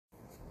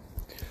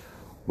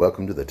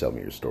Welcome to the Tell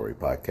Me Your Story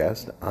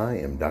podcast. I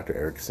am Dr.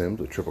 Eric Sims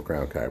with Triple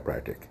Crown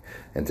Chiropractic,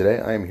 and today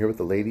I am here with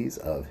the ladies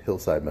of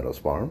Hillside Meadows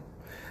Farm,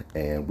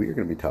 and we are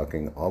going to be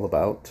talking all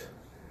about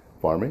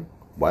farming,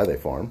 why they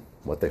farm,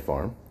 what they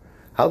farm,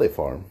 how they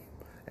farm,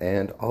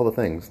 and all the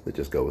things that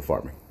just go with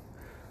farming.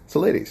 So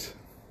ladies,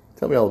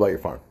 tell me all about your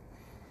farm.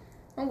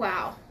 Oh,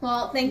 wow.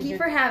 Well, thank you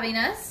for having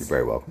us. You're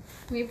very welcome.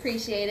 We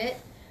appreciate it.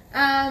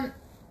 We're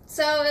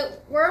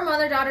a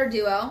mother-daughter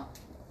duo.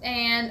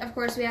 And, of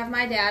course, we have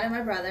my dad and my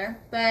brother.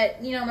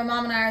 But, you know, my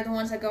mom and I are the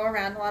ones that go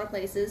around a lot of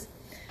places.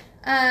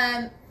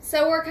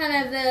 So we're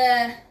kind of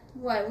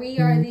what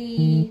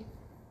do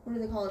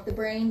they call it? The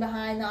brain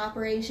behind the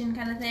operation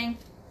kind of thing.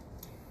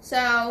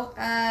 So,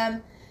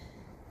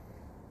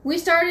 we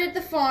started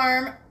the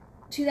farm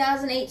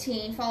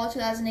fall of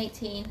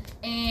 2018.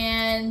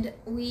 And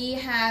we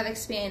have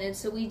expanded.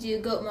 So we do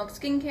goat milk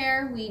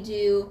skincare. We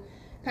do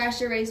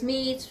pasture-raised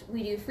meats,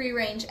 we do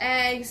free-range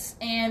eggs,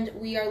 and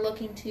we are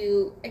looking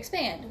to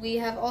expand. We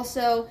have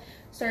also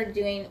started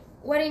doing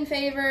wedding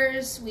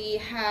favors. We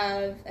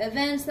have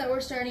events that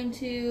we're starting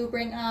to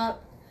bring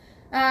up.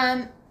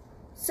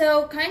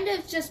 So kind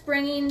of just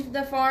bringing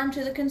the farm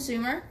to the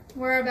consumer.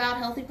 We're about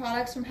healthy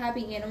products from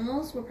happy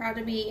animals. We're proud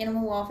to be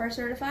animal welfare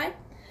certified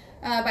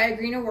by A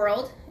Greener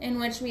World, in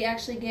which we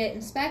actually get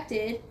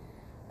inspected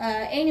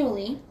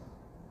annually.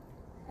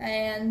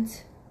 And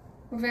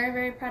we're very,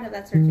 very proud of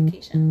that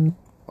certification.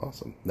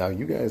 Awesome. Now,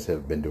 you guys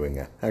have been doing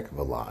a heck of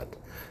a lot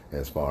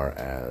as far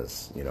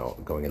as, you know,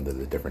 going into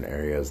the different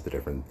areas, the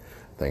different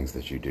things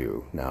that you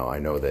do. Now, I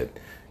know that,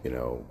 you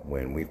know,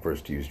 when we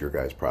first used your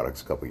guys'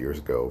 products a couple years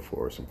ago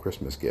for some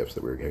Christmas gifts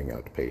that we were giving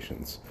out to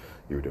patients,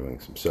 you were doing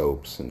some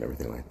soaps and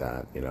everything like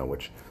that, you know,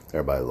 which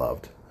everybody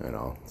loved, you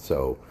know.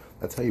 So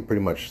that's how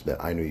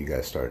I knew you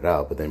guys started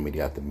out, but then we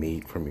got the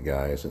meat from you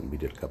guys and we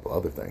did a couple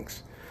other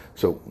things.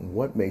 So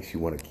what makes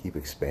you want to keep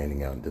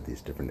expanding out into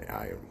these different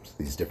items,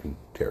 these different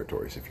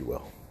territories, if you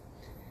will?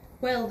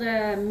 Well,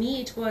 the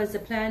meat was the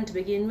plan to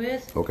begin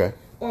with. Okay.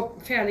 Or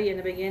fairly in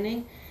the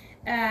beginning.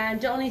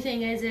 And the only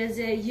thing is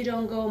you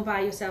don't go and buy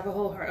yourself a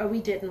whole herd. Or we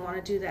didn't want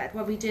to do that.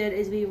 What we did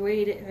is we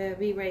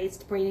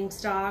raised breeding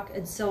stock.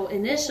 And so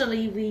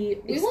initially we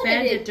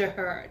expanded the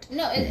herd.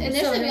 No,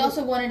 initially we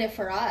also wanted it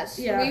for us.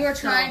 Yeah, we were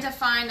trying to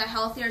find a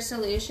healthier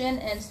solution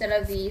instead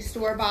of the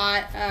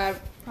store-bought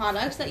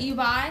products that you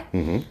buy.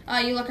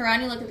 Mm-hmm. You look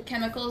around, you look at the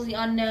chemicals, the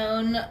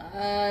unknown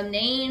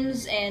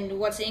names, and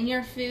what's in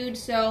your food.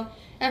 So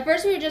at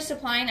first we were just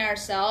supplying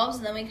ourselves,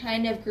 and then we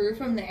kind of grew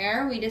from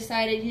there. We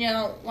decided, you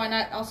know, why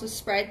not also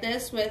spread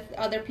this with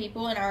other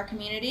people in our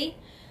community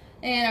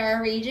and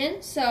our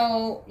region.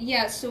 So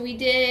yeah, so we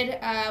did.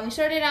 We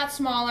started out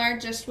smaller,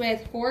 just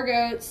with 4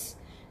 goats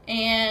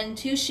and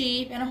 2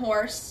 sheep and a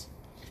horse.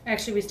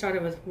 Actually, we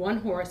started with 1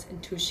 horse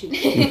and 2 sheep. The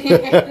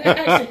 4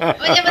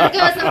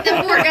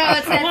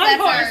 goats.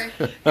 That's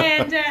horse.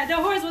 And the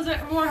horse was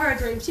more her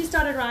dream. She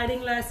started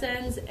riding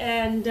lessons,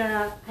 and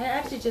I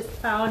actually just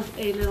found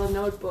a little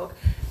notebook,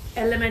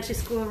 elementary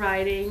school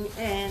riding,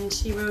 and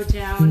she wrote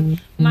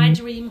down my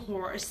dream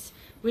horse,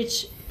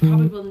 which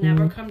probably will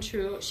never come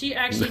true. She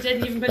actually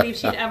didn't even believe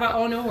she'd ever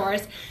own a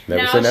horse.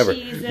 Never say never.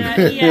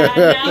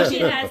 Now she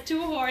has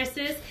 2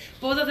 horses.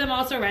 Both of them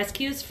also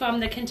rescues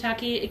from the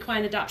Kentucky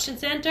Equine Adoption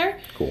Center.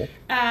 Cool.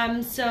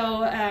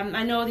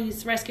 I know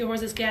these rescue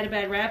horses get a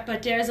bad rep,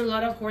 but there's a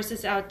lot of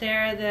horses out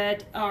there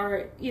that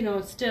are, you know,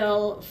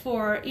 still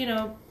for, you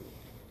know,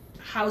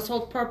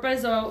 household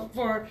purpose or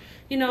for,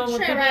 you know,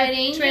 trail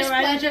riding,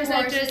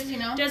 horses, you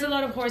know. There's a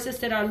lot of horses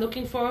that are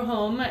looking for a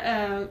home,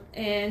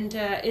 and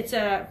it's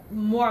a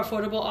more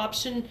affordable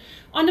option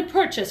on the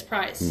purchase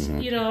price.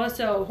 Mm-hmm. You know,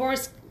 so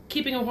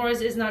keeping a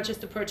horse is not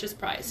just the purchase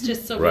price,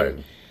 just so right.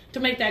 to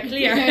make that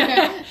clear.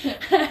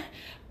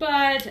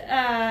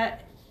 But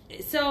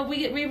so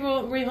we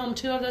rehomed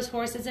 2 of those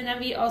horses, and then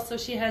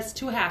she has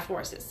 2 half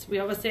horses. We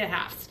always say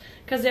halves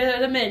because they're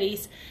the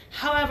minis.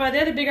 However,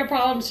 they're the bigger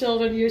problem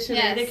children usually.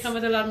 Yes. They come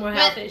with a lot more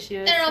health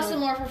issues. They're also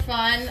more for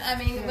fun. I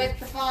mean, with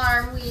the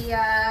farm,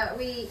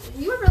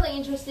 you were really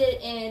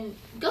interested in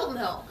goat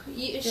milk.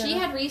 She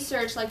had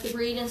researched like the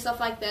breed and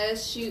stuff like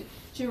this. She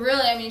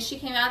really, I mean, she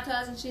came out to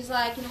us and she's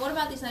like, you know, what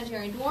about these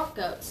Nigerian dwarf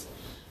goats?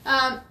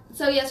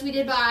 So yes, we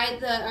did buy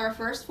our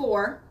first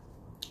 4,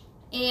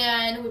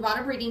 and we bought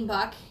a breeding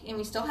buck, and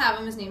we still have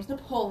him. His name's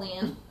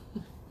Napoleon.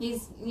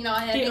 He's, you know,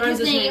 I think his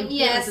name.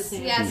 Yes, his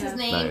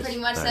name nice. Pretty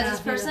much says his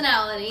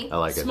personality. I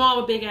like it. Small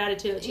with big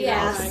attitude.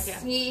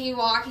 Yes, he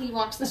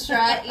walks the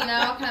strut, you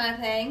know, kind of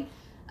thing.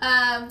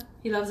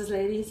 He loves his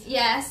ladies.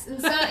 Yes,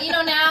 and so, you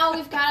know, now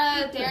we've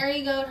got a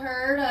dairy goat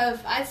herd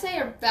of, I'd say,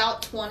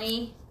 about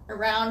 20.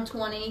 Around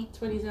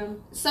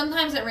 27.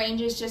 Sometimes it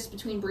ranges just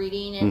between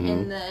breeding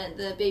and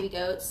the baby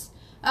goats.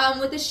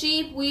 With the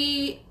sheep,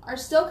 we are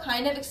still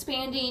kind of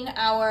expanding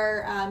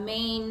our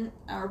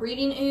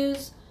breeding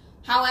ooze.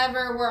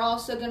 However, we're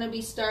also going to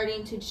be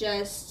starting to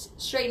just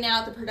straighten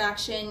out the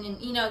production and,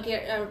 you know,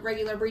 get a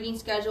regular breeding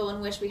schedule in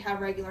which we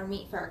have regular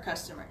meat for our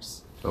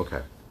customers.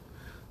 Okay.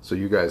 So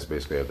you guys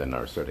basically then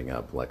are setting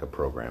up like a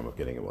program of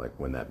getting like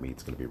when that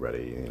meat's going to be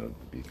ready,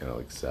 be kind of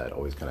like set,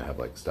 always kind of have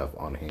like stuff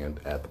on hand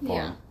at the farm.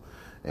 Yeah.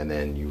 And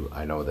then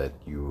I know that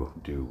you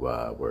do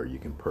where you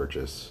can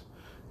purchase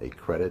a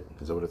credit,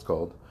 is that what it's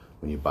called?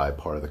 When you buy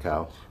part of the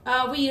cow?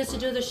 We used to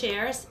do the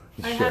shares.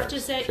 I have to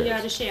say,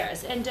 the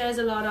shares. And there's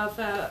a lot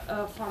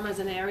of farmers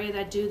in the area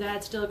that do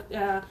that still.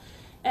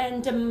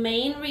 And the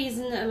main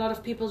reason a lot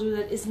of people do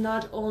that is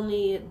not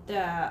only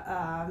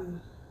the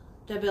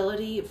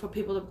ability for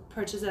people to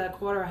purchase a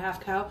quarter or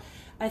half cow.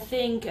 I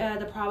think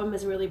the problem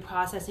is really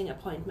processing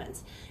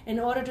appointments. In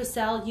order to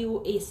sell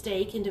you a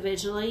steak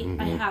individually,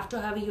 I have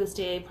to have a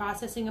USDA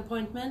processing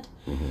appointment,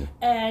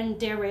 and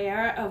they're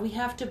rare. We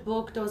have to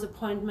book those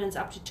appointments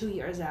up to 2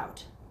 years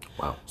out.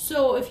 Wow.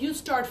 So if you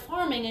start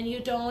farming and you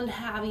don't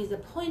have these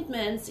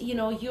appointments,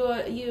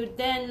 you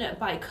then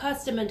by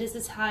custom, and this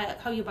is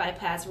how you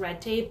bypass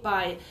red tape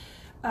by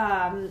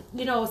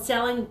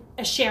selling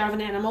a share of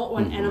an animal or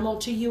an animal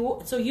to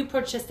you. So you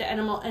purchase the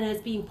animal and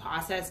it's being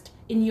processed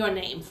in your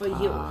name for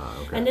you.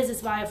 Okay. And this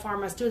is why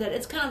farmers do that.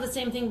 It's kind of the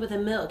same thing with the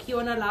milk.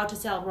 You're not allowed to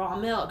sell raw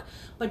milk,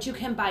 but you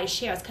can buy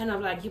shares, kind of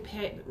like you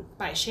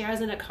buy shares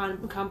in a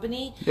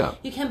company. Yeah.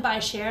 You can buy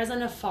shares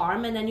on a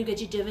farm, and then you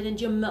get your dividend,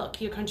 your milk,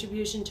 your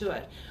contribution to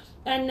it.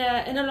 And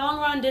in the long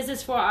run, this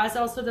is for us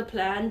also the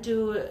plan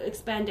to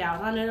expand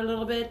out on it a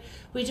little bit.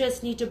 We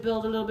just need to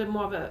build a little bit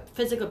more of a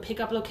physical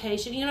pickup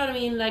location. You know what I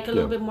mean? Like a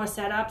little bit more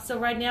setup. So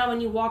right now, when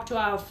you walk to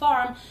our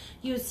farm,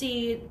 you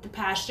see the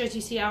pastures,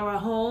 you see our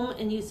home,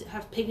 and you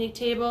have picnic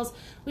tables.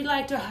 We'd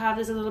like to have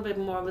this a little bit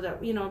more with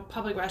a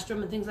public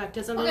restroom and things like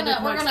this. We're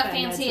gonna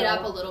fancy it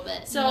up a little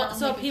bit.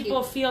 So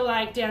people feel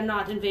like they're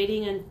not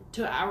invading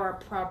into our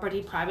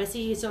property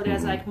privacy. So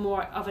there's like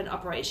more of an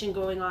operation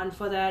going on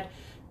for that.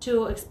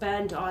 To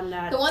expand on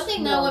that. The one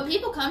thing though, when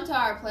people come to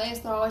our place,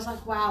 they're always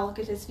like, wow, look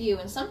at this view.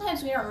 And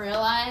sometimes we don't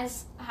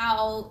realize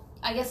how,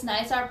 I guess,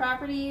 nice our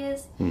property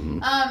is.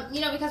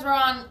 Because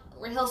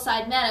we're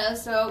Hillside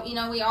Meadows, so,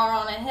 we are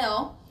on a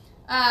hill.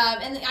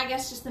 And I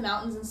guess just the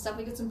mountains and stuff,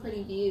 we get some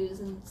pretty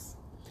views, and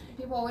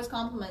people always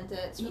compliment it.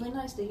 It's really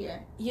nice to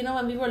hear.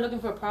 When we were looking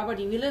for a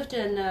property, we lived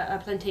in a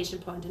plantation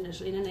point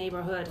initially in a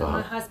neighborhood. And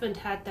my husband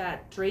had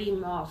that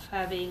dream of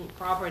having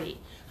property.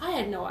 I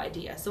had no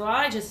idea. So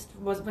I just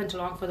went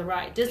along for the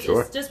ride. This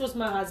was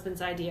my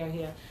husband's idea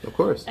here. Of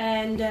course.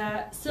 And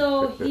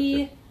so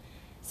we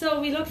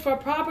looked for a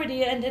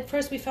property, and at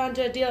first we found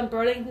a deal in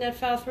Burlington that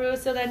fell through.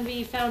 So then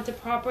we found a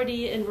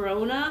property in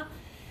Verona.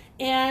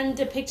 And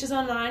the pictures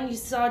online, you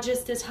saw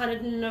just this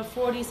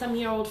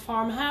 140-some-year-old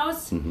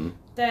farmhouse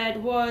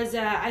that was,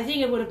 I think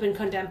it would have been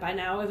condemned by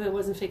now if it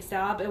wasn't fixed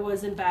up. It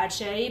was in bad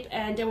shape,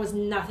 and there was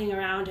nothing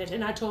around it.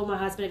 And I told my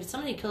husband, if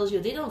somebody kills you,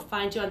 they don't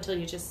find you until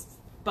you just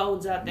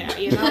bones out there,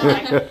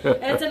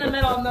 it's in the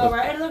middle of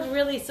nowhere. It looked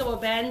really so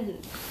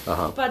abandoned.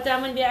 But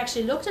then when we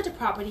actually looked at the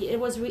property, it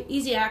was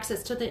easy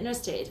access to the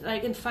interstate.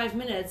 Like in 5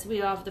 minutes, we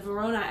have the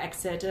Verona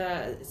exit,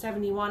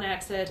 71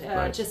 exit,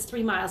 just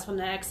 3 miles from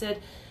the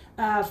exit.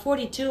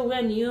 42, we're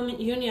in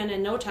Union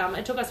in no time.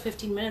 It took us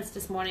 15 minutes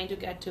this morning to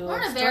get to.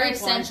 We're in a very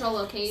central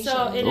location.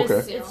 So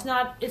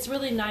it's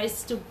really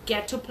nice to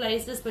get to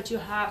places, but you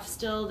have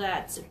still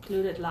that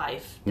secluded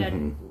life that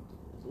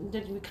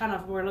we kind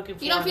of were looking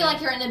for. You don't feel like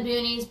you're in the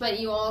boonies,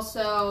 but you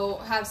also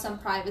have some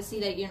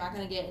privacy that you're not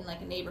going to get in like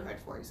a neighborhood,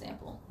 for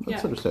example.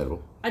 That's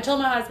understandable. I told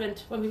my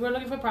husband when we were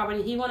looking for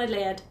property, he wanted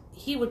land.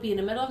 He would be in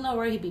the middle of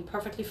nowhere. He'd be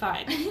perfectly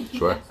fine.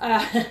 Sure.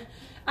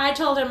 I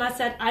told him, I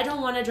said, I don't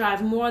want to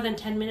drive more than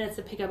 10 minutes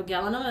to pick up a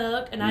gallon of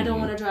milk, and I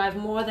don't want to drive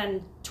more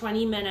than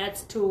 20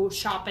 minutes to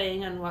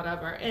shopping and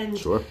whatever. And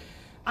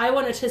I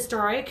wanted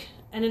historic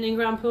and an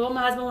in-ground pool.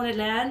 My husband wanted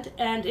land,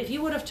 and if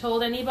you would have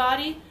told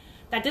anybody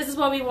that this is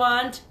what we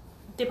want,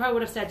 they probably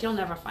would have said, you'll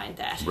never find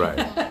that. Right.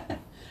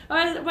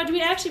 But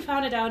we actually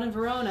found it out in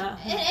Verona.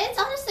 It's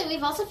honestly,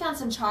 we've also found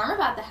some charm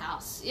about the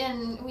house.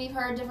 And we've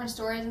heard different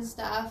stories and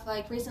stuff.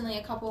 Like recently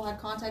a couple had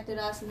contacted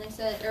us and they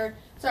said,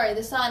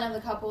 the son of the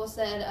couple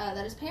said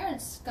that his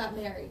parents got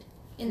married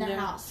in their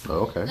house.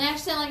 Oh, okay. And they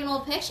actually sent like an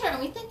old picture,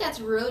 and we think that's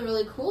really,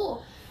 really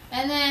cool.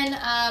 And then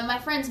my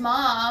friend's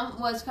mom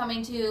was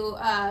coming to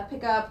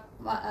pick up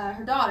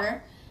her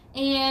daughter.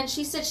 And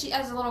she said she,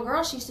 as a little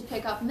girl, she used to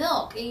pick up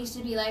milk. It used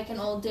to be like an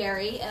old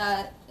dairy.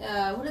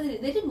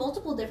 They did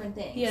multiple different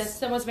things.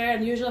 Yes, that was very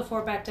unusual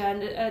for back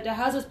then. The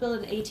house was built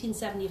in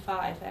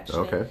 1875,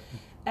 actually. Okay.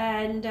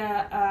 And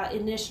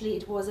initially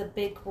it was a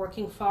big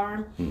working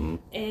farm,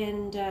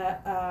 and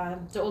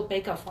the old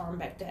Baker farm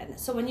back then.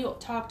 So when you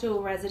talk to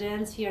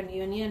residents here in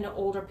Union, the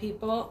older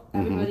people,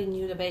 everybody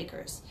knew the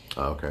Bakers.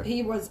 Oh, okay.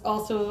 He was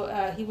also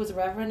he was a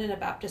reverend in a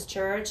Baptist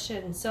church,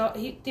 and so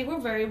they were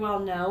very well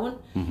known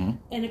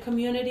in the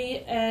community.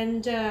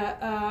 And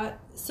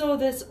so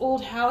this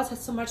old house has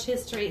so much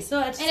history.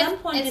 So at some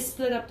point they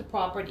split up the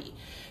property.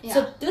 Yeah.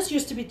 So this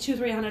used to be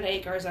 200-300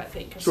 acres, I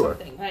think, or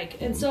something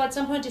like. And so at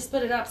some point they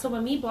split it up. So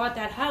when we bought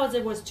that house,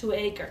 it was 2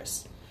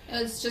 acres.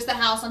 It was just a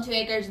house on 2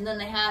 acres, and then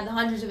they had the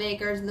hundreds of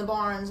acres and the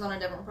barns on a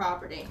different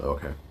property.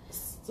 Okay.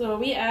 So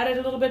we added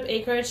a little bit of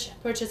acreage,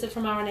 purchased it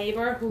from our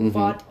neighbor who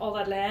bought all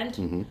that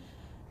land.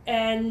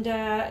 And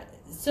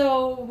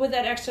so with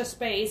that extra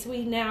space,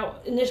 we now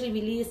initially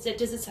released it.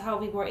 This is how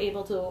we were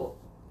able to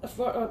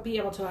be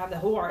able to have the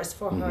horse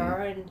for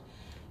her, and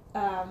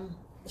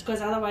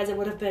because otherwise it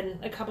would have been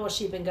a couple of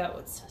sheep and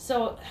goats.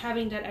 So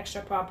having that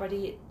extra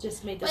property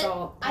just made this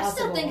all possible. I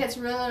still think it's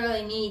really,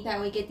 really neat that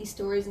we get these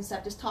stories and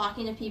stuff, just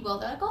talking to people.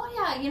 They're like, oh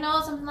yeah, you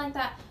know, something like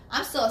that.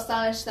 I'm still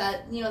astonished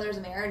that, you know, there's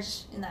a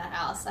marriage in that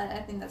house.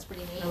 I think that's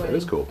pretty neat. That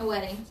is cool. A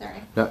wedding,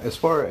 sorry. Now, as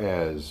far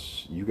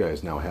as you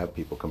guys now have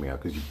people coming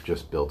out, because you've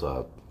just built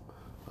a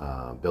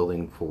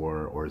building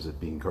for, or is it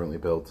being currently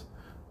built?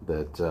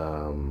 That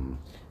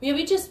yeah,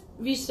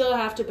 we still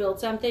have to build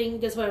something.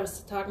 That's what I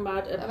was talking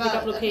about.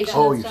 Pickup location.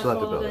 Oh, and you stuff, still have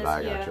to all build it. this.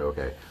 I got you.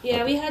 Okay. Yeah,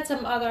 okay. we had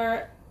some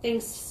other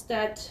things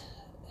that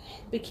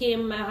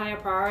became a higher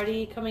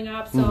priority coming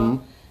up.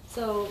 So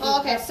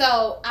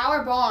so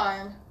our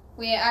barn,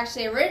 we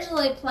actually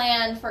originally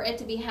planned for it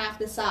to be half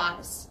the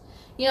size.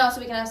 You know, so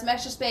we can have some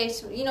extra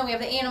space. You know, we have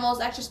the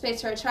animals, extra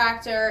space for a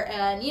tractor,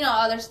 and you know,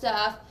 other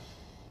stuff.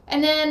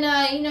 And then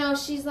you know,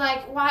 she's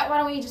like, why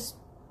don't we just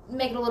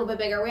make it a little bit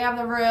bigger? We have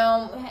the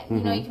room.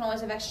 You know, you can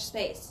always have extra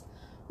space.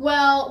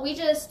 Well, we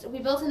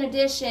built an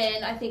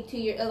addition, I think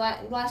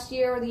last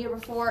year or the year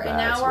before, and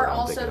That's now we're what I'm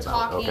also thinking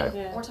about. talking.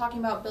 Okay. We're talking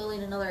about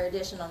building another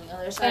addition on the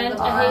other side and of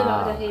the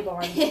barn. the hay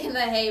barn. In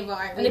the hay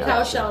barn. And the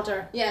cow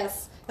shelter.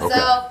 Yes. Okay.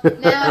 So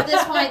now at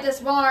this point, this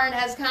barn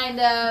has kind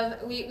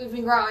of we've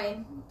been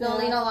growing,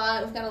 building a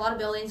lot. We've got a lot of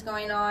buildings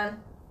going on.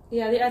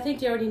 Yeah, I think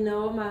they already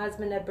know my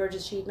husband at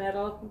Burgess Sheet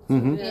Metal.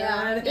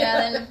 Yeah,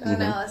 then who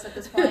knows at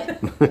this point.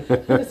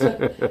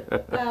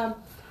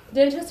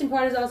 The interesting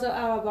part is also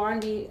our barn.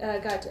 We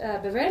got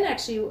Bavarian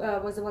actually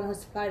was the one who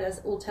supplied us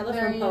old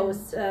telephone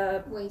posts.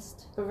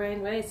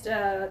 Bavarian waste,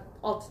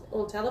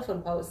 old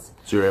telephone posts.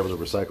 So you're able to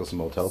recycle some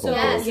old telephone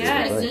posts.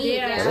 That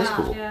is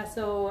cool. Yeah,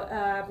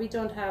 so we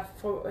don't have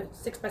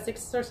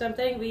 6x6 or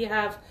something. We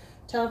have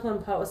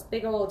telephone posts,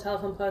 big old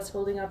telephone posts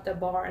holding up the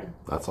barn.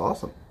 That's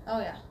awesome.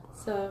 Oh yeah.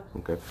 So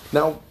okay.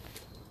 Now,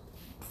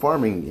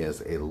 farming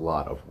is a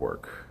lot of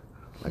work.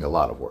 Like a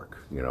lot of work,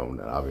 you know,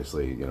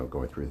 obviously, you know,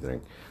 going through the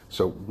thing.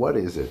 So what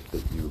is it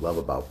that you love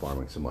about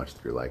farming so much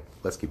that you're like,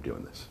 let's keep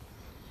doing this?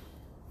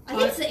 I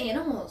think it's the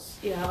animals.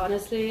 Yeah,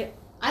 honestly.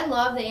 I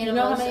love the animals. You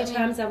know how many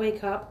times I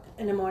wake up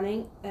in the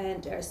morning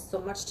and there's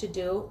so much to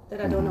do that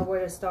I don't know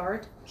where to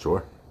start?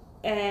 Sure.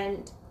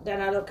 And then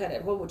I look at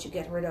it, what would you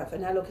get rid of?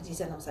 And I look at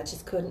these animals, I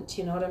just couldn't,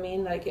 you know what I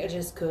mean? Like, I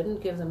just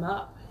couldn't give them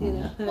up, you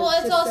know? Well,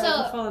 it's just,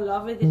 also... I fall in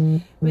love with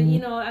it. But, you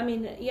know, I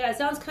mean, yeah, it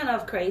sounds kind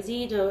of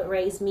crazy to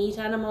raise meat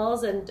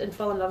animals and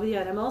fall in love with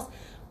your animals.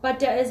 But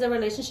there is a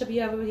relationship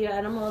you have with your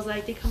animals,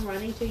 like, they come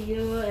running to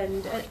you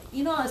and,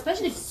 you know,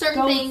 especially...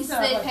 Certain things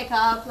they pick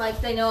up, like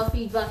they know a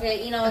feed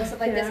bucket, you know, and stuff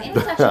like this.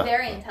 Animals are actually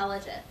very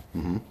intelligent.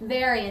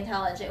 Very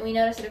intelligent. We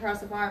notice it across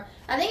the farm.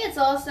 I think it's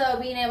also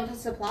being able to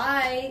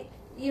supply...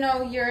 you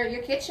know,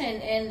 your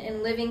kitchen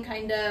and living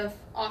kind of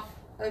off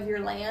of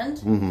your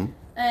land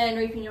and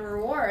reaping your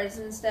rewards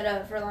instead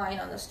of relying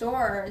on the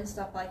store and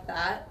stuff like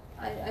that.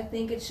 I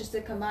think it's just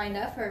a combined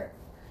effort.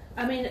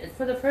 I mean,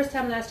 for the first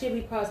time last year,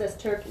 we processed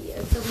turkey.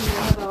 And so we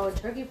have our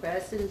turkey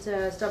breast and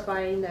stopped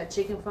buying that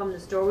chicken from the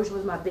store, which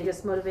was my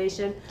biggest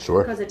motivation.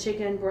 Sure. Because the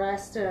chicken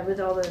breast with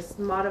all this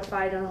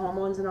modified and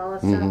hormones and all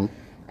that stuff.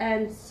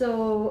 And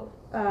so...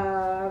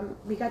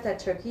 we got that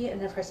turkey,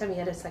 and the first time we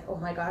had it, it's like, oh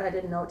my god, I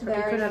didn't know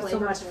turkey could have so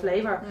much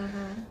flavor.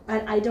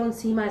 And I don't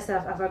see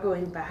myself ever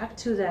going back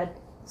to that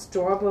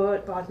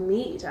store-bought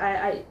meat.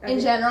 In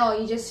general,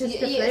 you just the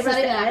flavors,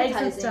 the eggs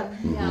and stuff.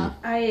 Yeah.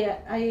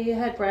 I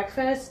had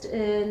breakfast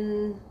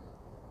in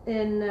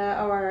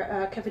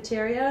our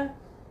cafeteria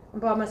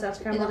and bought myself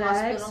scrambled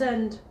eggs,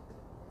 and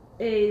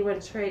it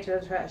went straight to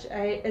the trash.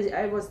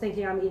 I was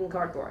thinking I'm eating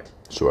cardboard.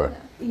 Sure.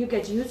 You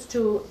get used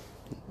to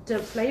the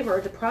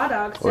flavor, the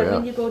products, and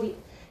when you go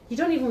you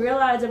don't even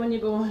realize it when you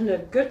go in the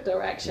good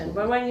direction.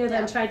 But when you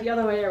then try the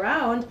other way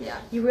around,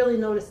 you really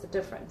notice the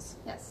difference.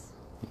 Yes.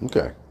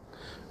 Okay.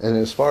 And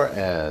as far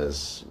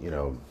as, you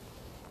know,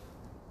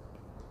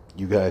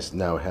 you guys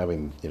now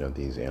having, you know,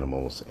 these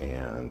animals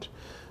and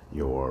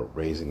you're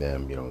raising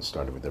them, you know, and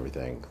starting with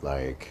everything,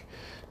 like,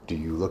 do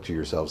you look to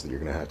yourselves that you're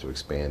going to have to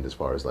expand as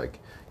far as, like,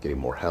 getting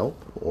more help,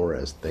 or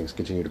as things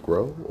continue to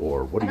grow,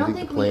 or what do you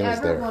think the plan is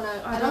there?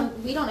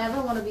 We don't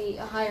ever want to be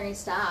hiring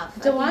staff.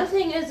 The one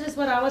thing is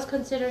what I was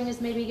considering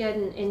is maybe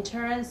getting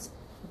interns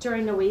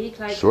during the week,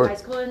 like high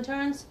school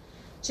interns,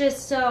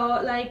 just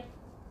so, like,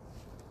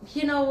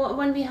 you know,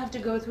 when we have to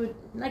go through,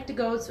 like the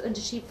goats and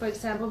the sheep, for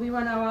example, we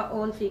run our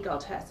own fecal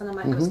test on a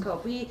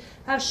microscope. We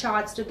have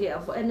shots to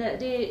give,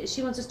 and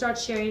she wants to start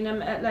sharing them,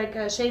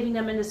 shaving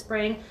them in the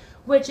spring,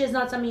 which is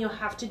not something you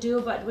have to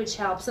do, but which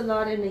helps a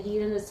lot in the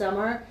heat in the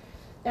summer.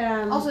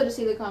 Also to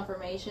see the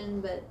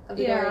confirmation, but of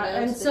the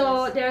and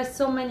so there's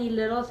so many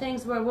little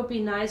things where it would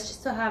be nice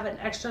just to have an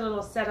extra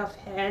little set of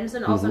hands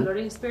and also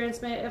learning experience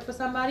for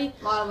somebody.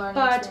 A lot of learning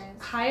but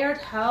experience. Hired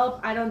help,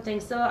 I don't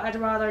think so. I'd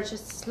rather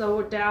just slow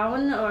it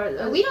down.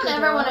 Or we don't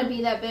ever want to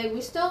be that big.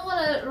 We still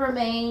want to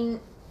remain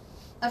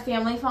a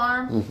family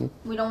farm.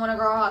 We don't want to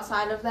grow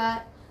outside of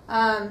that.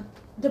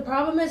 The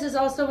problem is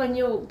also when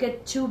you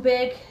get too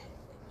big,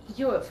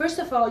 first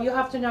of all, you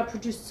have to now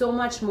produce so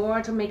much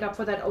more to make up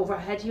for that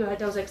overhead you had,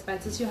 those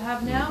expenses you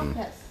have now.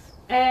 Yes.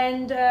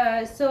 And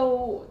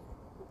so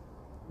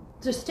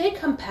to stay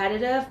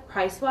competitive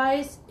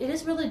price-wise, it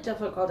is really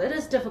difficult. It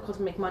is difficult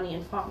to make money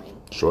in farming.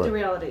 Sure. The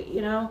reality,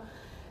 you know.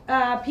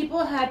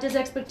 People had these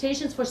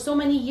expectations for so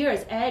many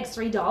years. Eggs,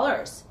 $3.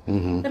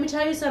 Mm-hmm. Let me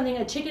tell you something.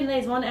 A chicken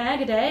lays 1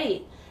 egg a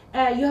day.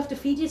 You have to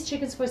feed these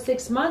chickens for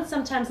 6 months,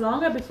 sometimes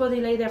longer, before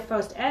they lay their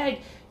first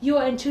egg.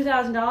 You're in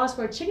 $2,000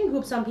 for a chicken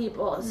coop, some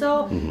people.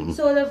 So,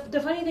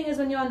 the funny thing is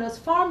when you're on those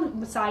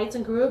farm sites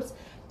and groups,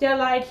 they're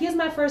like, here's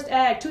my first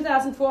egg,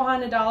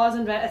 $2,400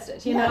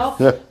 invested, you know.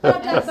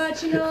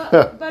 But you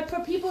know, but for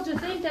people to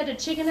think that a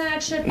chicken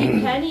egg should be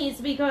pennies,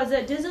 because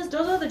those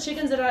are the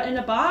chickens that are in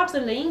a box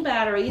and laying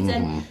batteries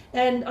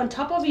and on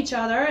top of each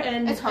other,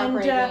 and it's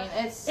heartbreaking.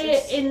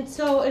 And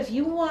so if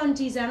you want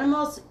these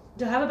animals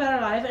to have a better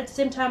life at the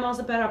same time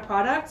also better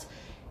products,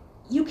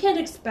 you can't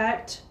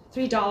expect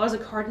 $3 a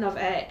carton of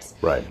eggs.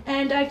 Right.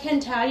 And I can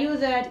tell you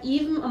that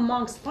even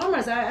amongst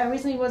farmers, I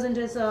recently was in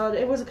this,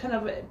 it was a kind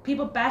of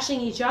people bashing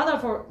each other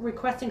for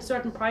requesting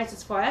certain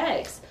prices for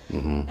eggs.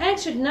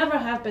 Eggs should never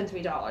have been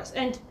 $3.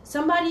 And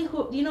somebody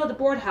who, you know, the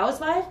bored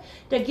housewife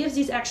that gives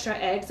these extra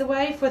eggs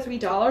away for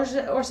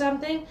 $3 or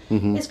something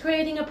is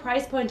creating a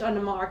price point on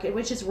the market,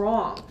 which is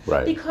wrong.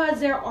 Right. Because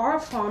there are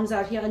farms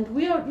out here, and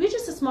we're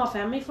just a small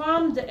family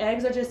farm. The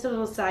eggs are just a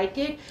little side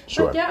gig.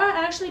 Sure. But there are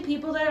actually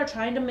people that are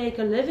trying to make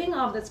a living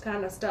off this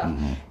kind of stuff.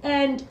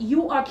 And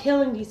you are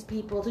killing these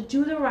people to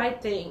do the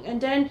right thing. And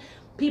then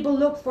people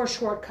look for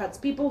shortcuts.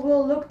 People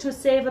will look to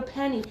save a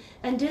penny.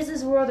 And this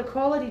is where the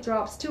quality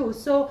drops too.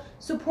 So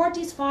support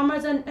these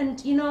farmers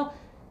and you know,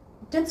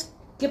 then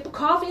get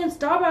coffee in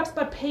Starbucks,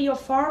 but pay your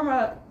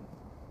farmer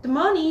the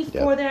money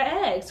for their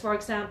eggs, for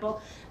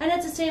example. And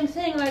it's the same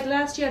thing. Like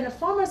last year in the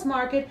farmers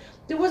market,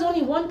 there was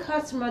only one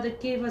customer that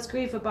gave us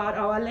grief about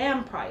our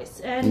lamb price.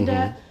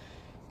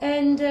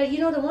 And you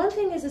know, the one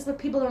thing is what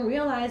people don't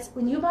realize,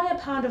 when you buy a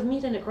pound of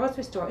meat in a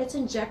grocery store, it's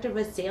injected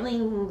with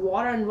saline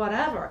water and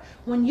whatever.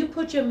 When you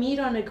put your meat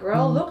on a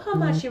grill, look how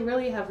much you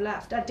really have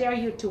left. I dare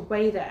you to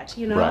weigh that,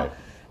 you know. Right.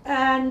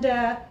 And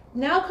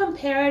now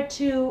compare it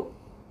to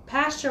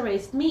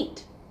pasture-raised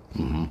meat.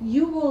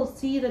 You will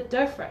see the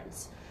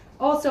difference.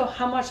 Also,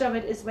 how much of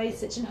it is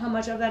wastage and how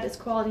much of that is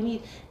quality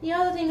meat. The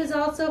other thing is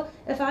also,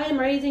 if I am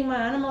raising my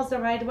animals the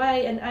right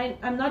way and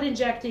I'm not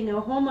injecting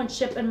a hormone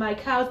chip in my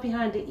cows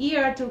behind the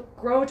ear to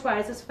grow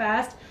twice as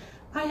fast,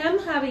 I am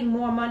having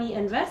more money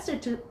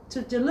invested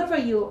to deliver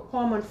you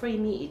hormone-free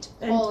meat.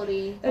 And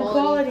quality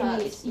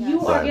meat. Yes.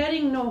 You are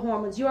getting no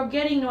hormones. You are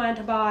getting no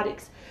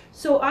antibiotics.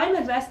 So I'm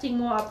investing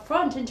more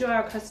upfront into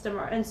our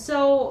customer. And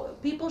so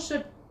people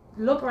should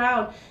look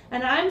around,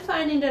 and I'm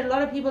finding that a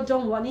lot of people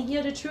don't want to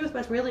hear the truth,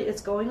 but really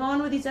it's going on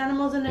with these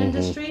animals in the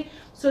industry,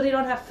 so they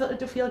don't have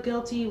to feel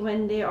guilty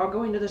when they are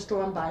going to the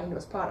store and buying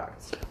those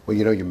products. Well,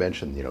 you know, you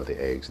mentioned, you know,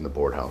 the eggs and the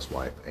bored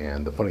housewife,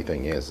 and the funny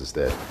thing is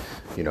that,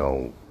 you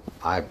know,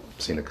 I've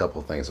seen a couple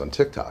of things on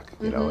TikTok,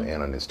 you know,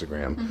 and on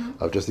Instagram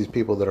of just these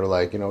people that are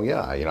like, you know,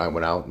 I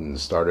went out and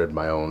started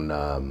my own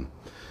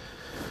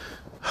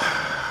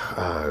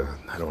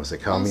I don't want to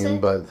say commune,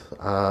 but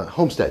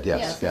homestead,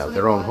 yes.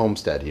 Their own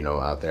homestead, you know,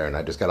 out there. And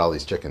I just got all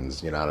these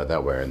chickens, you know, out of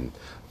that way. And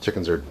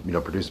chickens are, you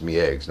know, producing me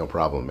eggs, no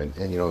problem.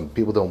 And you know,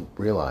 people don't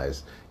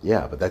realize,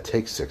 but that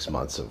takes 6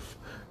 months of,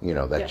 you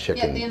know, that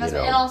chicken. The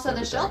investment, and also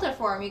the shelter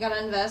for them. You got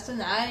to invest in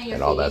that, and you're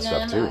and all that feeding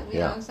stuff them, too,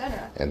 know,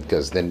 etc. And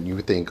because then you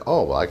would think,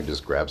 oh, well, I can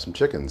just grab some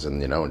chickens and,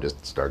 you know, and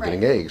just start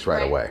getting eggs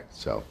right away.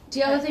 So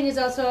the other thing is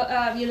also,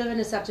 you live in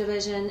a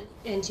subdivision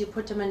and you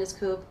put them in this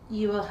coop,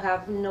 you will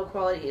have no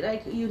quality.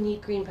 Like, you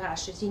need green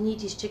pastures. You need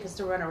these chickens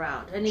to run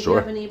around. And if you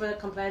have a neighbor that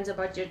complains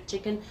about your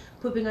chicken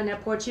pooping on their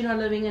porch, you're not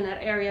living in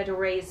that area to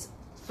raise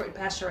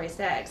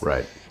pasture-raised eggs.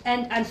 Right.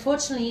 And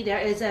unfortunately, there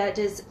is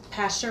this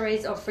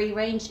pasture-raised or free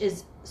range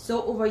is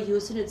so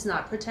overused and it's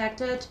not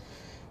protected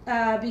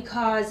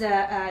because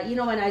you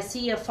know, when I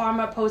see a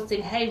farmer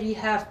posting, hey, we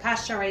have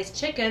pasture-raised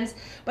chickens,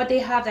 but they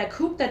have that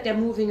coop that they're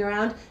moving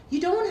around, you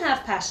don't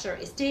have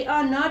pasture-raised. They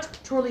are not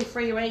truly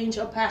free-range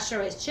or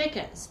pasture-raised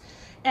chickens.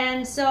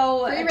 And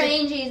so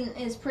free-ranging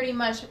is pretty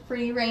much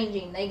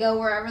free-ranging. They go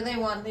wherever they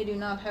want. They do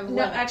not have limits.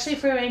 No, actually,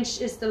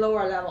 free-range is the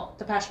lower level.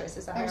 The pasture-raised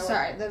is the higher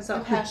level.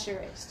 The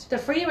pasture-raised. The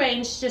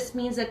free-range just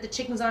means that the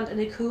chickens aren't in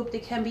a coop. They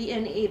can be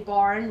in a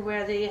barn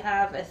where they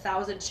have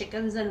 1,000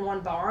 chickens in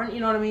one barn.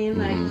 You know what I mean?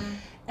 Like,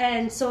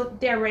 and so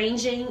they're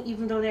ranging,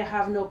 even though they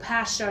have no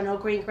pasture, no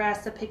green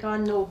grass to pick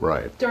on, no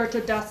dirt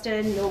to dust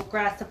in, no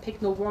grass to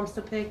pick, no worms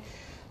to pick.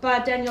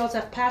 But then you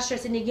also have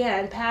pastures, and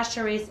again,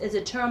 pasture-raised is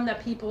a term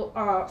that people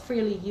are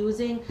freely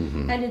using,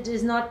 and it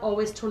is not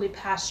always truly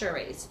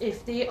pasture-raised.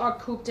 If they are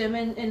cooped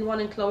in one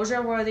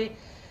enclosure where they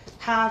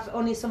have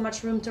only so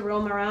much room to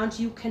roam around,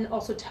 you can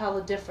also tell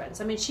the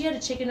difference. I mean, she had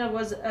a chicken that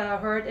was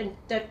herd, and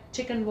that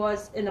chicken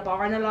was in a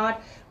barn a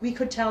lot. We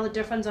could tell the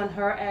difference on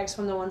her eggs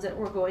from the ones that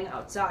were going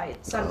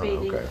outside,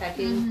 sunbathing,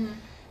 pecking.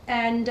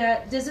 And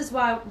this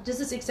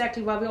is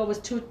exactly why we always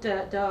toot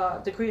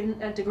the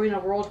greener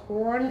world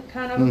horn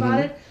kind of about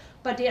it.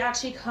 But they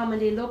actually come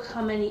and they look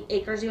how many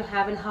acres you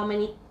have and how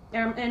many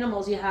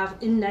animals you have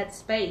in that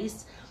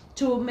space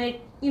to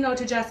make,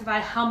 to justify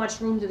how much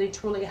room do they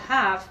truly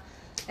have,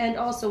 and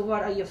also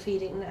what are you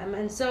feeding them.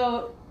 And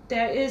so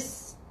there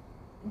is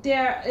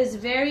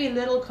very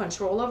little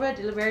control over it,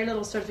 very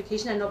little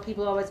certification. I know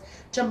people always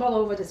jump all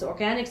over this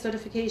organic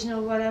certification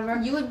or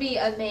whatever. You would be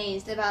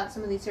amazed about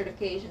some of these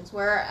certifications,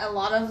 where a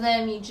lot of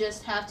them you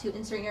just have to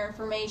insert your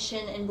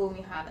information and boom,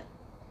 you have it.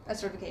 A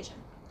certification.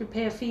 You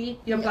pay a fee,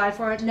 you apply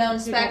for it. No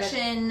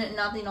inspection,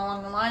 nothing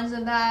along the lines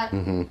of that.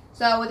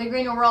 So with the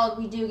Greener World,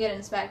 we do get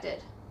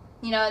inspected.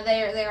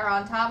 They are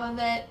on top of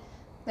it.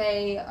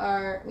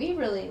 We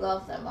really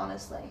love them,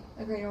 honestly.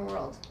 A Greener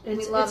World.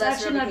 We love that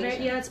actually not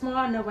certification. it's more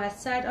on the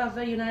west side of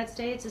the United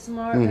States. It's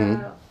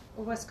more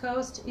west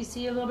coast. You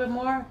see a little bit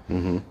more.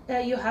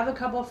 You have a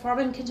couple of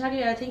farms in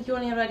Kentucky. I think you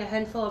only have like a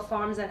handful of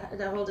farms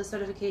that hold the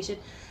certification.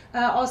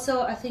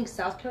 Also, I think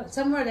South Carolina,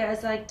 somewhere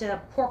there's like the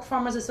Pork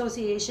Farmers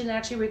Association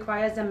actually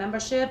requires a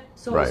membership.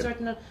 So right.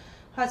 certain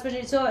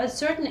hospitals. So in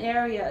certain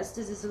areas,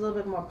 this is a little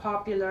bit more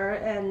popular.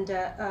 And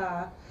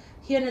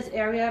here in this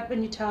area,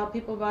 when you tell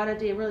people about it,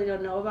 they really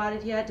don't know about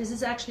it yet. This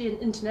is actually an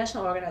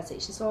international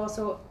organization, so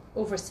also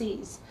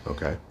overseas.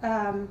 Okay.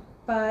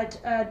 But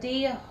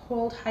they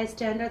hold high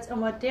standards, and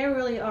what they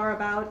really are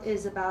about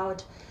is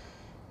about,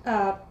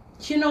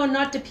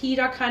 not the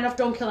PETA kind of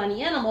don't kill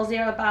any animals.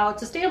 They're about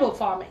sustainable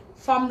farming,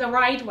 farm the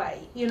right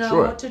way,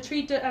 Sure. to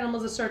treat the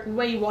animals a certain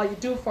way while you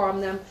do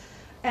farm them.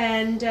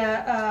 And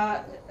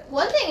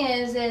one thing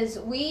is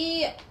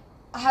we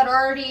had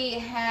already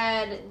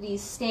had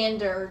these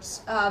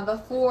standards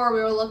before we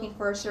were looking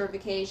for a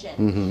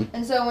certification.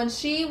 And so when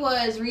she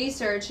was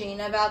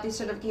researching about these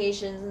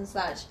certifications and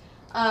such,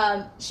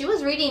 she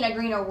was reading A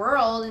Greener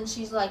World, and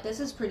she's like, this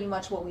is pretty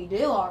much what we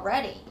do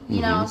already.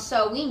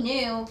 So we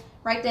knew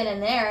right then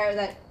and there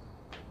that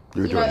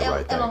You're doing the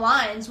right it thing.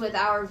 aligns with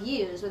our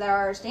views, with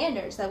our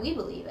standards that we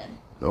believe in.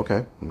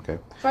 Okay.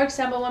 for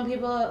example,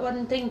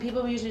 one thing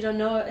people usually don't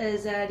know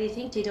is they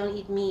think they don't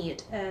eat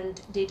meat,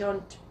 and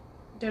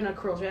they're not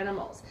cruel to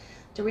animals.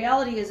 The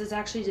reality is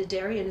actually the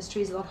dairy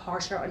industry is a lot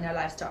harsher on their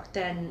livestock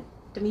than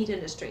the meat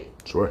industry.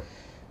 Sure.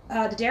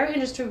 The dairy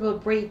industry will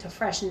breed to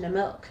freshen the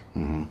milk.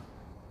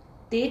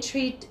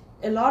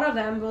 A lot of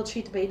them will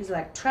treat the babies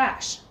like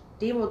trash.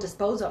 They will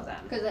dispose of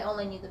them. Because they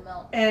only need the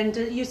milk. And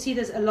you see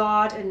this a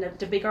lot in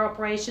the bigger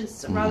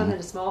operations rather than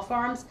the small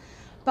farms.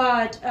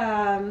 But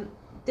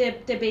the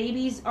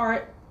babies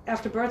are,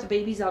 after birth, the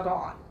babies are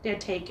gone. They're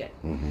taken.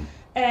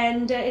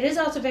 And it is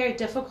also very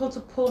difficult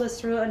to pull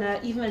this through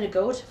even in a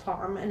goat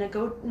farm, in a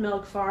goat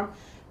milk farm.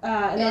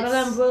 A lot of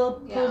them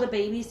will pull the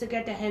babies to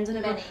get their hands on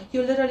it.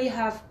 You literally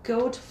have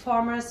goat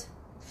farmers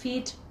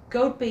feed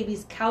goat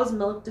babies cow's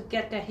milk to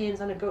get their hands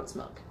on a goat's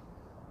milk.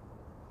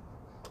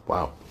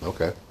 Wow.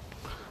 Okay.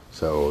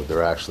 So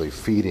they're actually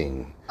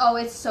feeding Oh,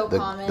 it's so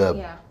common.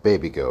 the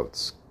baby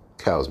goats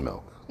cow's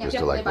milk just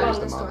to like they buy raise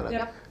it in them the on store. it.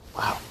 Yep.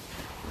 Wow.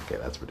 Okay,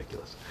 that's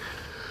ridiculous.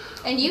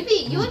 And you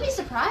would be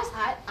surprised.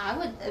 I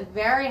would a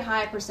very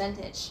high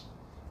percentage.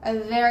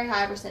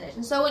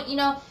 And so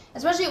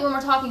especially when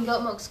we're talking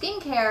goat milk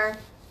skincare,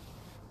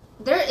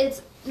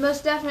 it's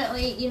most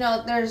definitely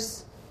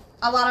there's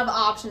a lot of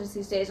options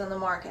these days on the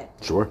market.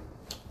 Sure.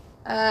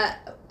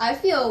 I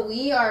feel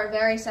we are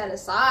very set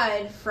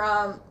aside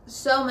from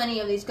so many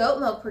of these goat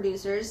milk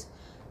producers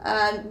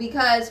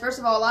because first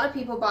of all, a lot of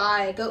people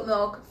buy goat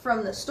milk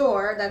from the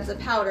store that's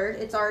powdered.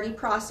 It's already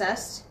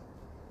processed,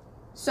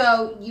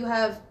 so you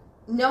have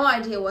no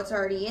idea what's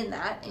already in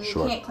that, and you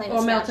can't claim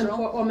it's natural.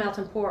 Or melt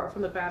and pour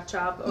from the craft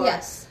shop.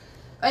 Yes.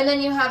 And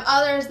then you have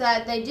others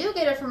that they do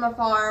get it from a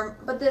farm,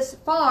 but this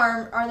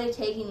farm, are they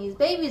taking these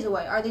babies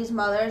away? Are these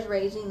mothers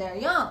raising their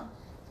young?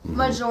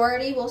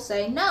 Majority will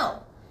say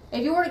no.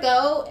 If you were to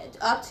go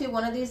up to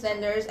one of these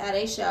vendors at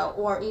a show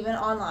or even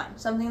online,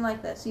 something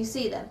like this, you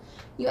see them,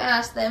 you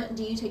ask them,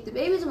 do you take the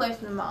babies away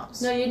from the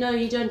moms? No, you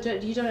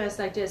don't ask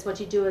like this. What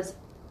you do is,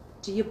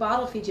 do you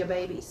bottle feed your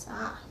babies?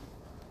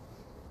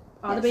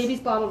 Are the babies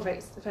bottle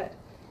raised?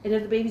 And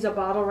if the babies are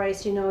bottle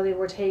raised, they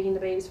were taking the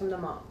babies from the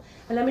mom.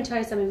 And let me tell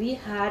you something. We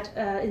had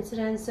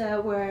incidents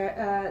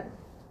where,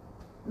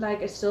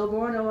 like a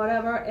stillborn or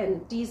whatever,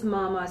 and these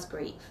mamas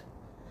grieve.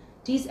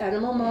 These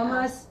animal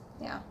mamas.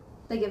 Yeah.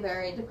 They get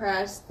very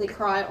depressed. They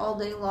cry all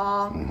day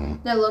long.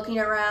 They're looking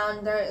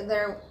around.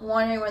 They're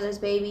wondering where this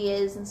baby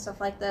is and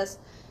stuff like this.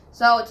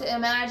 So to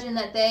imagine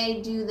that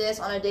they do this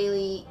on a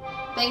daily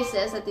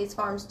basis, that these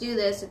farms do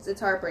this,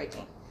 it's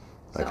heartbreaking.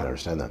 So. I can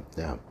understand that.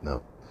 Yeah,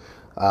 no.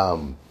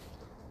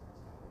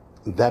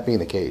 That being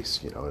the case,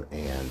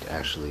 and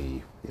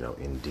actually,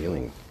 in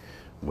dealing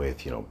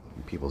with,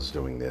 people's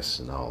doing this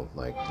and all,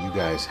 like, you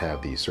guys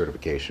have the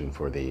certification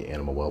for the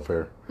animal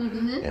welfare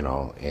and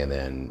all, and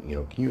then,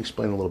 can you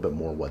explain a little bit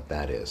more what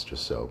that is,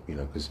 just so,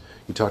 because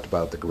you talked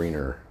about the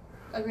Greener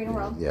A Greener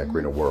World. Yeah,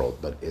 Greener World.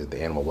 But is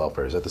the animal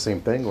welfare, is that the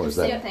same thing, or is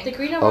that? Same thing. The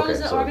Greener World Okay,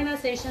 is an so-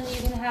 organization.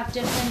 You can have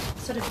different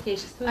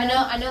certifications.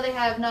 I know they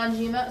have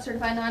non-GMO,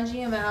 certified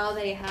non-GMO.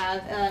 They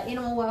have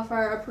animal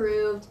welfare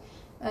approved.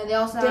 They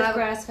also have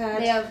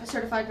grass-fed. They have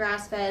certified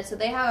grass-fed. So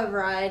they have a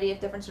variety of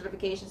different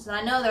certifications, and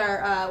I know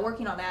they're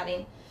working on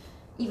adding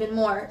even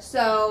more.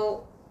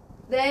 So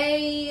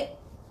they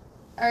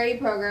are a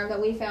program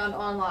that we found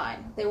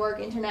online. They work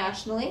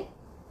internationally.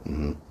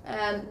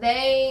 Mm-hmm.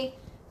 They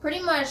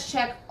pretty much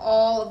check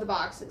all of the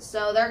boxes.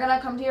 So they're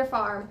gonna come to your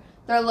farm.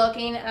 They're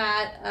looking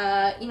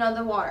at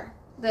the water,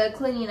 the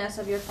cleanliness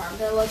of your farm.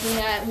 They're looking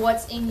at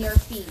what's in your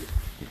feed.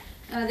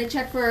 They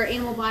check for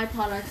animal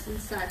byproducts and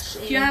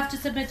such. You have to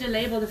submit a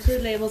label, the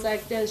food labels,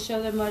 like they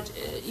show them what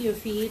you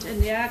feed,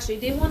 and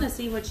they want to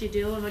see what you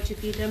do and what you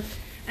feed them.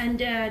 And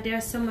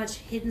there's so much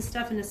hidden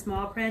stuff in the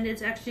small print.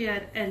 It's actually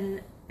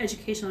an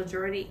educational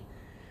journey.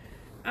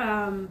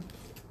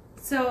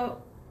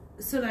 So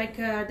like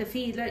the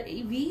feed, like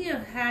we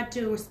had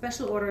to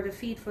special order the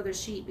feed for the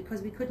sheep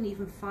because we couldn't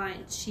even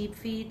find sheep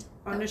feed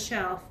on the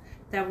shelf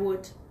that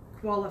would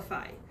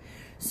qualify.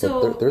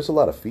 So But there's a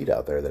lot of feed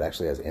out there that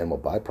actually has animal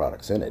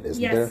byproducts in it,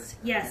 isn't there?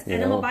 Yes, You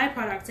animal know?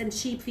 byproducts, and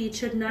sheep feed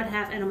should not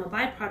have animal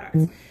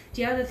byproducts.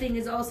 The other thing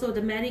is also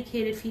the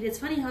medicated feed. It's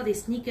funny how they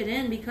sneak it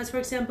in because, for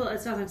example,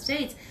 at Southern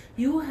States,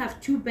 you have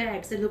 2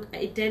 bags that look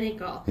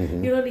identical.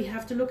 You really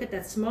have to look at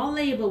that small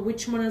label,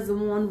 which one is the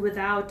one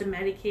without the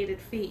medicated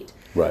feed.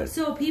 Right.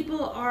 So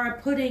people are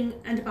putting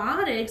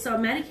antibiotics or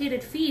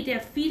medicated feed. They're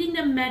feeding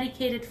them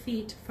medicated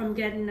feed from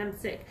getting them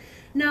sick.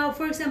 Now,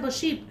 for example,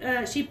 sheep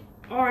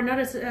are not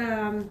as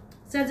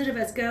sensitive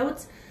as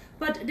goats,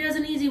 but there's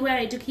an easy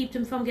way to keep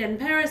them from getting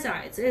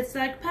parasites. It's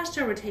like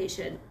pasture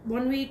rotation.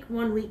 1 week,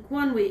 1 week,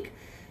 1 week.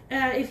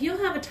 If you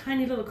have a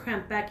tiny little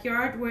cramped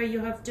backyard where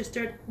you have just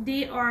dirt,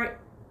 they are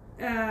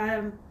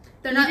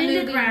They're not eating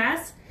the moving.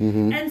 grass,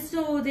 and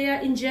so they are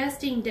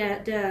ingesting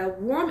the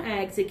worm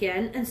eggs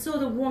again, and so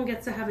the worm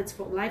gets to have its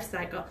full life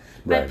cycle.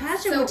 By Right.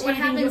 pasture So what rotating,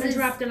 you happens is-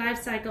 interrupt the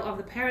life cycle of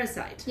the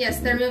parasite. Yes,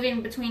 they're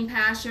moving between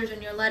pastures,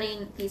 and you're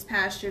letting these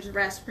pastures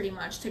rest pretty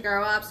much to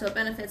grow up. So it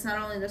benefits not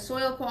only the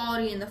soil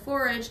quality and the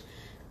forage,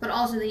 but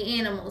also the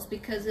animals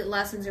because it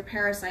lessens their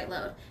parasite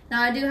load.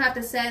 Now, I do have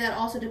to say that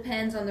also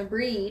depends on the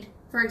breed.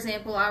 For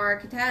example, our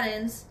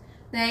Katahdins,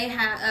 they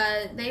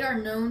are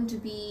known to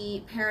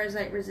be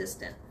parasite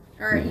resistant,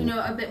 or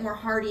a bit more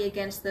hardy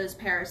against those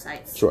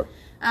parasites. Sure.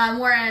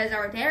 Whereas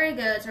our dairy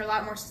goats are a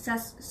lot more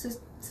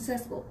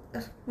susceptible.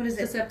 What is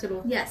it?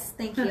 Susceptible. Yes,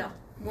 thank you.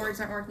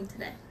 Words aren't working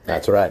today.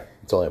 That's all right.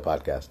 It's only a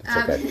podcast. It's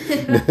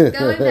okay.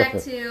 Going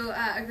back to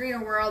A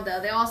Greener World, though,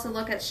 they also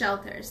look at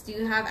shelters. Do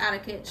you have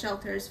adequate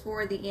shelters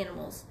for the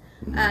animals?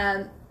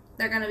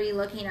 They're going to be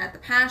looking at the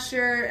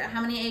pasture.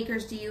 How many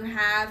acres do you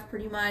have?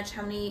 Pretty much.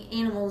 How many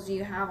animals do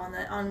you have on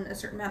a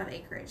certain amount of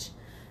acreage?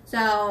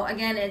 So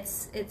again,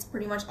 it's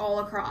pretty much all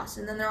across.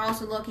 And then they're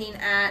also looking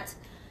at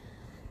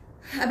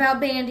about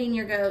banding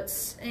your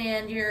goats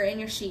and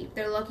your sheep.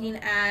 They're looking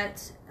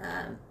at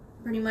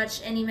pretty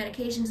much any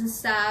medications and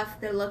stuff.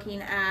 They're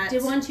looking at. They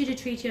want you to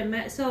treat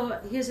your so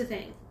here's the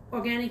thing: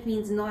 organic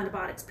means no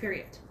antibiotics.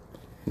 Period.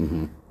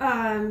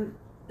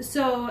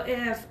 So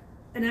if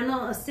an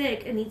animal is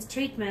sick and needs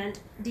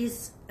treatment,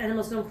 these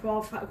animals don't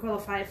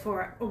qualify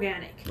for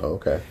organic. Oh,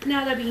 okay.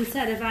 Now that being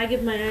said, if I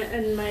give my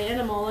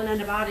animal an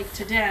antibiotic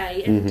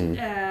today and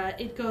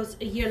it goes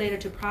a year later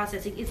to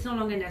processing, it's no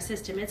longer in their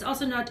system. It's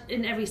also not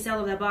in every cell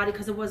of their body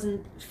because it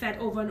wasn't fed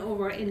over and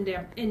over in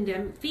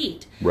their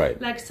feed,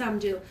 Right. like some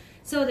do.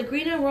 So the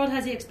Greener World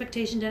has the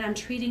expectation that I'm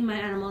treating my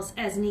animals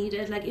as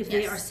needed, like if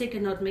they Yes. are sick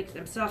and not make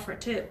them suffer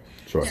too.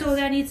 Sure. So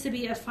there needs to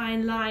be a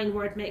fine line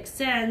where it makes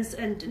sense,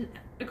 and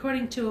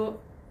according to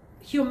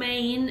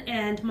humane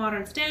and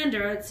modern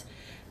standards,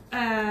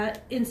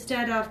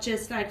 instead of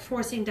just like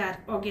forcing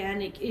that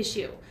organic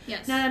issue.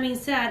 Yes. Now that being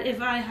said,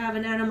 if I have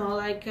an animal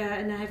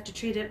and I have to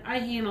treat it, I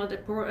handle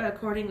it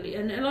accordingly.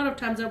 And a lot of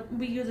times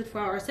we use it for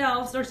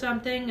ourselves or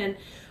something,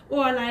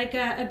 or like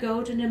a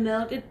goat and the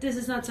milk. This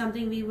is not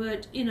something we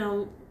would,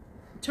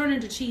 turn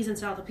into cheese and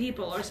sell to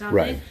people or something.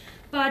 Right.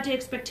 But the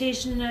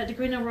expectation, the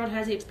Greener World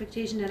has the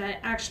expectation that I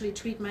actually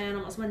treat my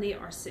animals when they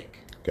are sick.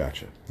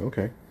 Gotcha.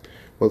 Okay.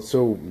 Well,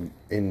 so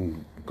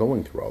in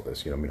going through all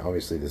this,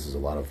 obviously this is a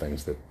lot of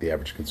things that the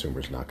average consumer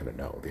is not going to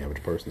know. The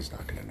average person is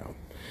not going to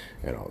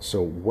know.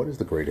 So what is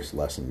the greatest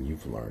lesson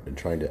you've learned in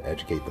trying to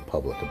educate the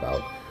public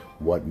about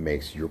what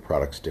makes your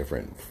products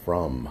different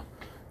from,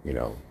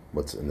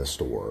 what's in the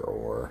store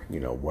or,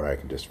 what I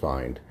can just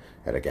find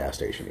at a gas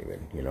station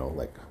even,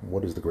 like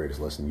what is the greatest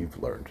lesson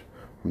you've learned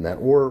from that?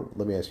 Or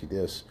let me ask you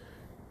this,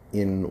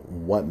 in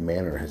what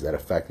manner has that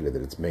affected it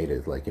that it's made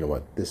it like,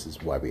 this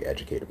is why we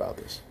educate about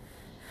this?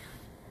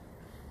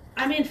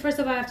 I mean, first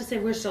of all, I have to say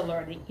we're still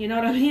learning. You know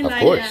what I mean? Of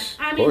course.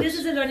 I mean, this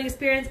is a learning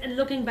experience, and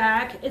looking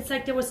back, it's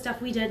like there was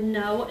stuff we didn't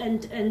know,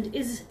 and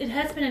it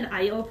has been an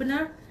eye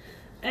opener.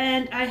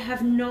 And I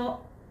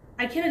cannot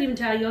even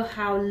tell you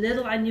how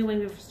little I knew when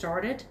we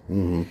started.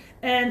 Mm-hmm.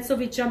 And so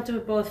we jumped in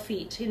with both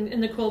feet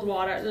in the cold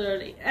water,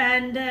 literally.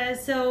 And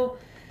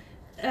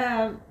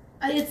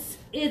It's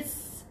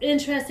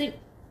interesting.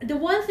 The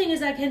one thing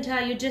is I can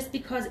tell you, just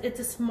because it's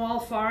a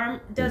small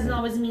farm doesn't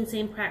always mean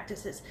same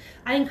practices.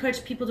 I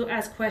encourage people to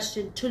ask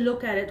questions, to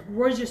look at it.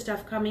 Where's your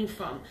stuff coming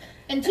from?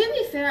 And to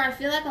be fair, I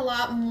feel like a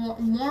lot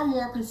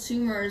more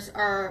consumers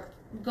are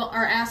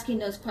asking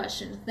those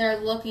questions. They're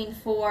looking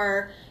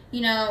for,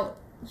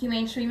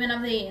 humane treatment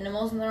of the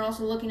animals, and they're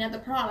also looking at the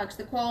products,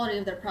 the quality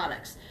of their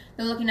products.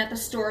 They're looking at the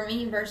store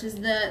meat versus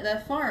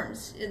the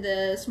farms,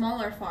 the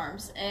smaller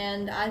farms.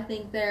 And I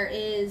think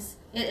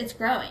it's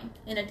growing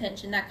in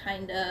attention, that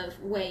kind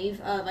of wave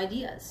of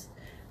ideas.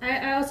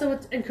 I also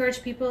would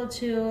encourage people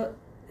to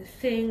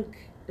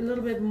think a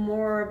little bit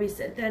more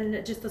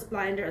than just those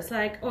blinders.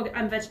 Like, oh,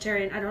 I'm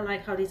vegetarian, I don't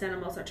like how these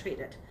animals are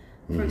treated,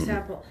 for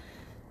example.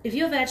 If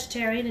you're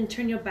vegetarian and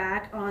turn your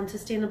back on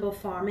sustainable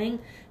farming,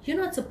 you're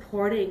not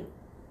supporting,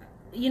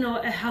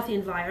 a healthy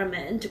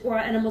environment or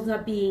animals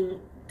not being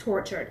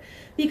tortured.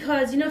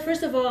 Because,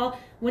 first of all,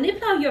 when they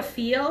plow your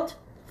field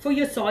for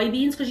your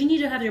soybeans, because you need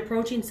to have your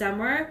protein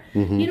somewhere,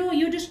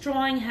 you're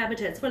destroying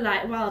habitats for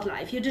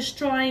wildlife. You're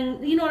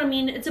destroying,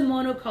 it's a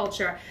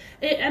monoculture.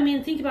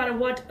 Think about it,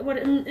 what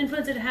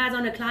influence it has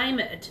on the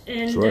climate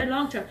in the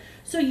long term.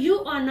 So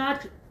you are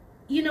not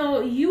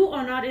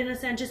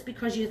innocent just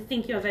because you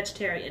think you're a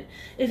vegetarian.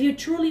 If you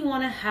truly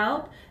want to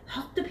help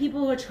the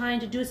people who are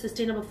trying to do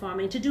sustainable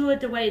farming, to do it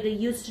the way they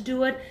used to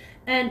do it,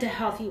 and a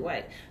healthy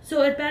way.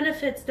 So it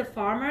benefits the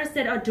farmers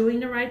that are doing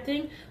the right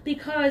thing,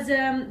 because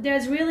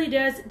unfortunately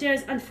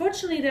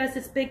there's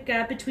this big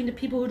gap between the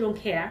people who don't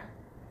care.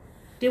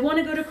 They want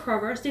to go to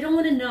Kroger's. They don't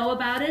want to know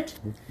about it,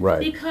 right?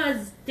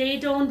 Because they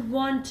don't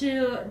want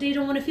to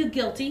feel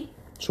guilty.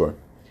 Sure.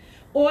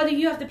 Or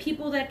you have the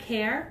people that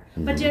care,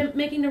 but they're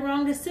making the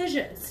wrong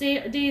decisions.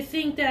 They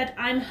think that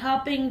I'm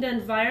helping the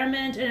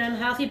environment and I'm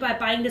healthy by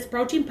buying this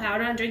protein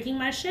powder and drinking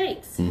my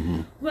shakes.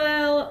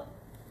 Well,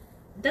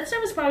 that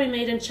stuff was probably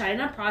made in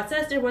China,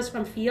 processed. It was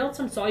from fields,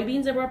 from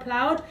soybeans that were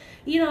plowed.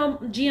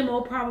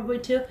 GMO probably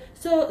too.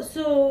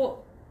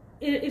 So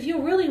if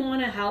you really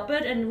want to help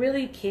it and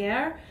really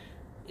care,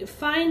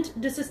 find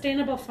the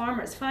sustainable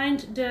farmers. Find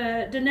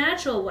the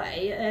natural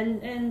way,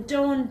 and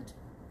don't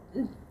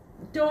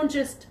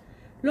just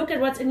look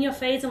at what's in your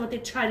face and what they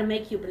try to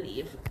make you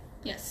believe.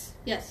 Yes.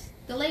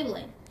 The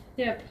labeling.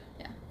 Yep.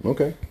 Yeah.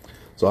 Okay.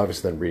 So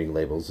obviously then reading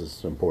labels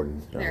is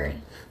important.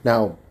 Very.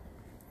 Now,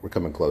 we're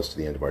coming close to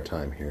the end of our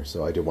time here,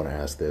 so I do want to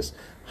ask this.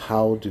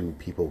 How do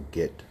people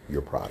get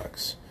your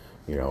products?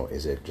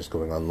 Is it just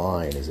going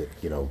online? Is it,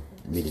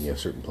 meeting you at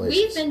certain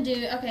places? We've been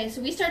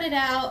so we started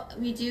out,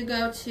 we do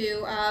go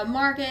to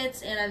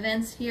markets and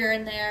events here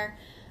and there,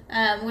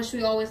 which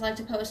we always like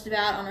to post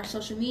about on our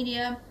social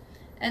media.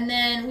 And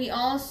then we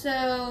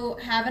also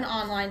have an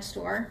online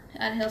store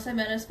at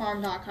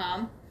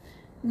hillsidemeadowsfarm.com.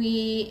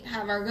 We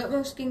have our goat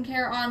milk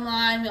skincare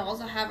online. We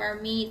also have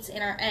our meats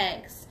and our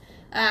eggs.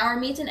 Our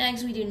meats and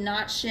eggs we do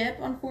not ship,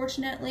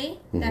 unfortunately.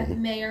 That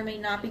may or may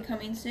not be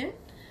coming soon.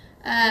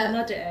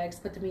 Not the eggs,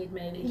 but the meat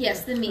maybe.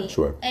 Yes, the meat.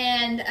 Sure.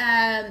 And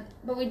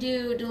but we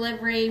do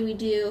delivery, we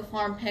do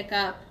farm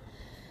pickup.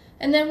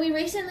 And then we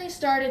recently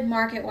started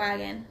Market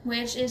Wagon,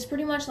 which is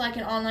pretty much like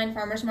an online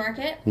farmer's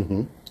market.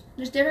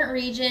 There's different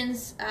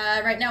regions.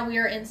 Right now we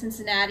are in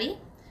Cincinnati,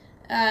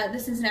 the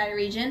Cincinnati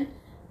region.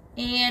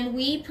 And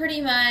we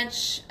pretty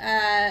much,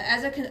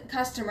 as a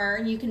customer,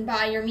 you can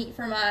buy your meat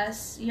from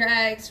us, your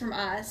eggs from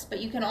us, but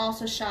you can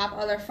also shop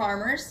other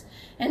farmers,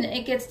 and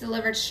it gets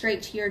delivered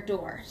straight to your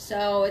door.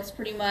 So it's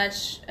pretty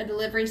much a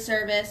delivery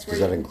service. Does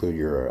that include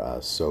your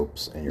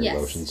soaps and your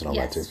lotions and all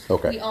that too?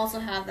 Okay. We also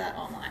have that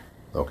online.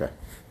 Okay.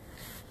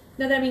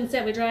 Now that being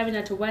said, we're driving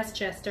out to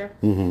Westchester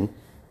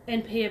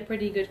and pay a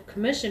pretty good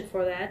commission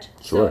for that.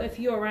 Sure. So if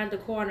you're around the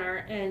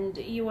corner and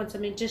you want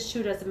something, just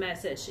shoot us a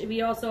message.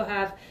 We also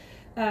have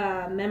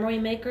memory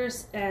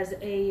makers as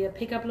a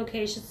pickup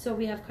location, so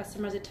we have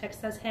customers that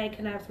text us, hey,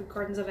 can I have 3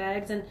 cartons of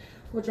eggs, and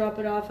we'll drop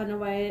it off on the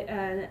way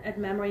at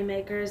memory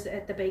makers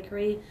at the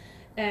bakery.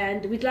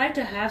 And we'd like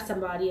to have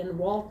somebody in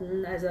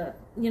Walton as a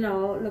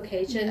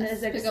location.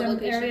 As like some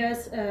location.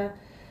 Areas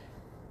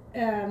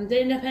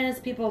the independence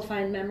people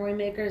find memory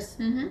makers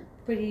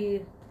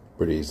pretty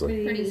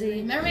easily. Pretty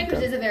easy. Memory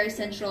makers is a very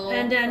central.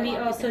 And then we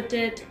also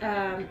did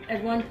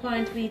at one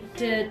point we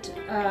did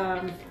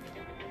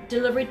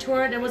delivery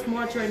tour. That was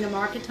more during the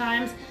market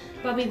times,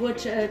 but we would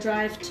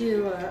drive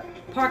to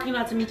parking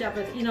lots and meet up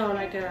with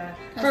like a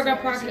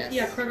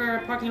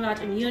Kroger parking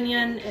lot in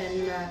Union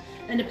and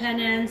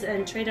Independence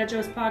and Trader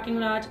Joe's parking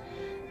lot,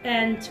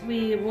 and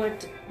we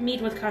would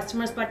meet with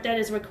customers, but that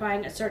is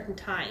requiring a certain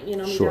time.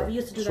 Sure. We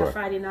used to do that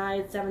Friday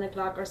night,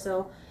 7:00 or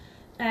so.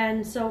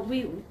 And so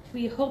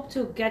we hope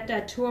to get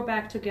that tour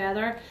back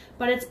together,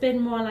 but it's been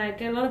more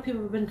like a lot of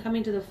people have been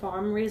coming to the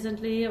farm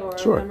recently, or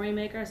memory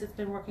makers. It's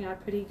been working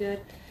out pretty good.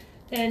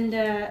 And,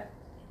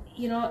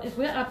 if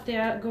we're up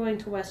there going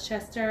to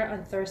Westchester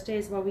on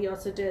Thursdays, what we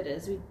also did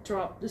is we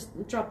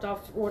dropped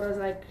off orders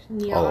like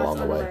near us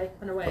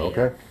on the way.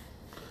 Okay.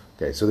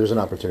 Okay, so there's an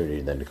opportunity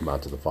then to come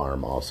out to the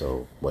farm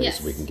also, ways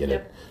we can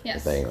get the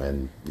thing,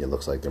 and it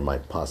looks like there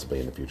might possibly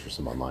in the future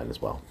some online as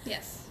well.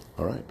 Yes.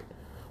 All right.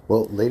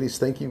 Well, ladies,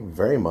 thank you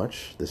very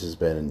much. This has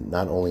been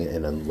not only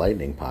an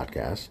enlightening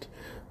podcast,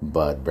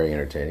 but very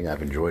entertaining.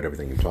 I've enjoyed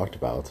everything you've talked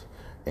about.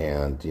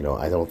 And, you know,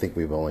 I don't think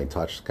we've only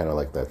touched kind of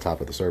like the top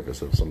of the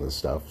surface of some of this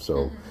stuff.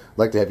 So I'd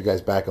like to have you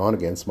guys back on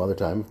again some other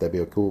time, if that'd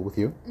be cool with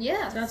you.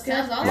 Yeah, Sounds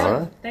sounds good. awesome. All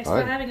right. Thanks All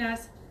for right. having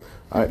us.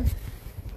 All right.